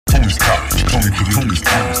Tony's Talk. Tony's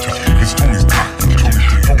Talk. It's Tony's Talk.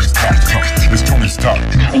 Tony's Talk. It's Tony's Talk.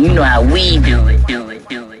 And you know how we do it.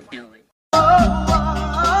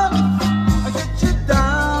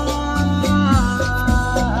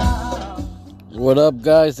 What up,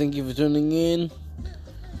 guys? Thank you for tuning in.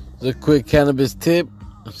 The quick cannabis tip.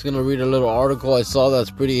 I'm just gonna read a little article I saw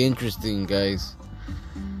that's pretty interesting, guys.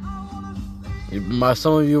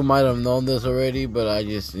 Some of you might have known this already, but I've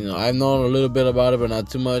known a little bit about it, but not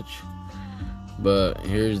too much. But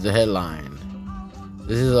here's the headline.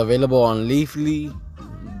 This is available on leafly.com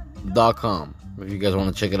if you guys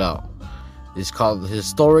want to check it out. It's called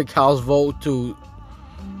Historic House Vote to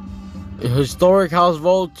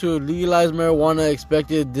legalize marijuana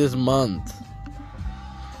expected this month.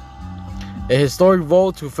 A historic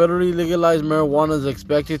vote to federally legalize marijuana is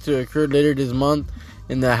expected to occur later this month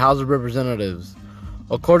in the House of Representatives.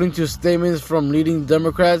 According to statements from leading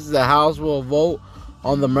Democrats, the House will vote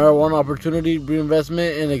on the Marijuana Opportunity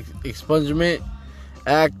Reinvestment and Expungement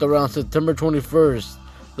Act around September 21st,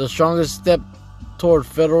 the strongest step toward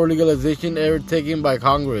federal legalization ever taken by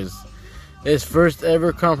Congress. Its first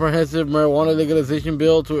ever comprehensive marijuana legalization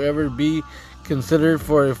bill to ever be considered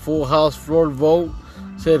for a full House floor vote,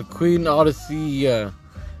 said Queen Odyssey,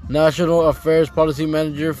 National Affairs Policy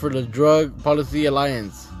Manager for the Drug Policy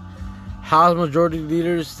Alliance. House Majority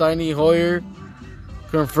Leader Steny Hoyer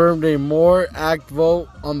confirmed a MORE Act vote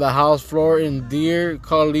on the House floor in Dear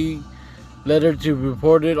Colleague letter to be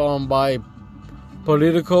reported on by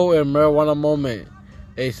Politico and Marijuana Moment.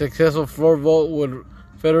 A successful floor vote would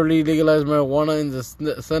federally legalize marijuana in the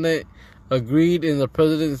Senate agreed and the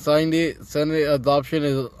President signed it. Senate adoption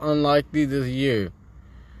is unlikely this year.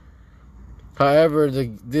 However,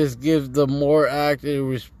 this gives the MORE Act a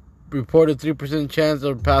reported 3% chance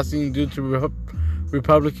of passing due to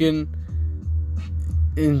Republican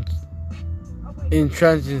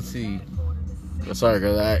intransigency. Sorry,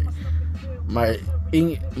 guys. My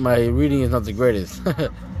reading is not the greatest.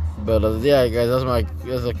 But yeah, guys, that's a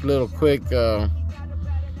little quick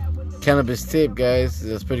cannabis tip, guys.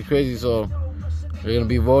 That's pretty crazy. So we're gonna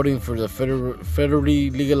be voting for the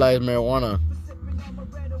federally legalized marijuana.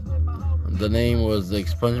 The name was the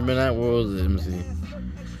Expungement Act. What was it? Let me see.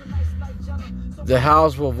 The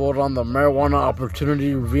House will vote on the Marijuana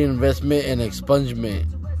Opportunity Reinvestment and Expungement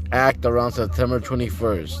Act around September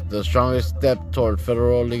 21st, the strongest step toward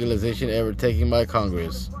federal legalization ever taken by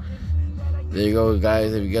Congress. There you go,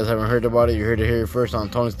 guys. If you guys haven't heard about it, you're here to hear it first on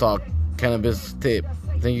Tony's Talk Cannabis Tip.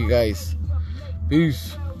 Thank you, guys.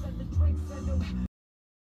 Peace.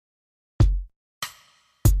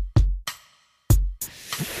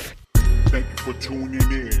 Thank you for tuning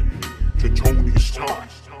in to Tony's Talk,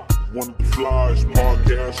 one of the flyest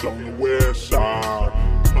podcasts on the west side.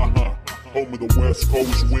 Home of the West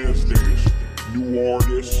Coast Wednesdays. New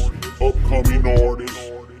artists, upcoming artists.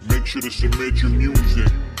 Make sure to submit your music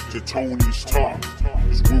to Tony's Talk,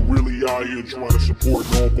 because we're really out here trying to support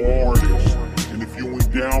local artists. And if you ain't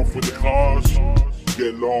down for the cause,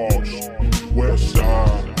 get lost. West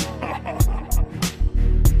side.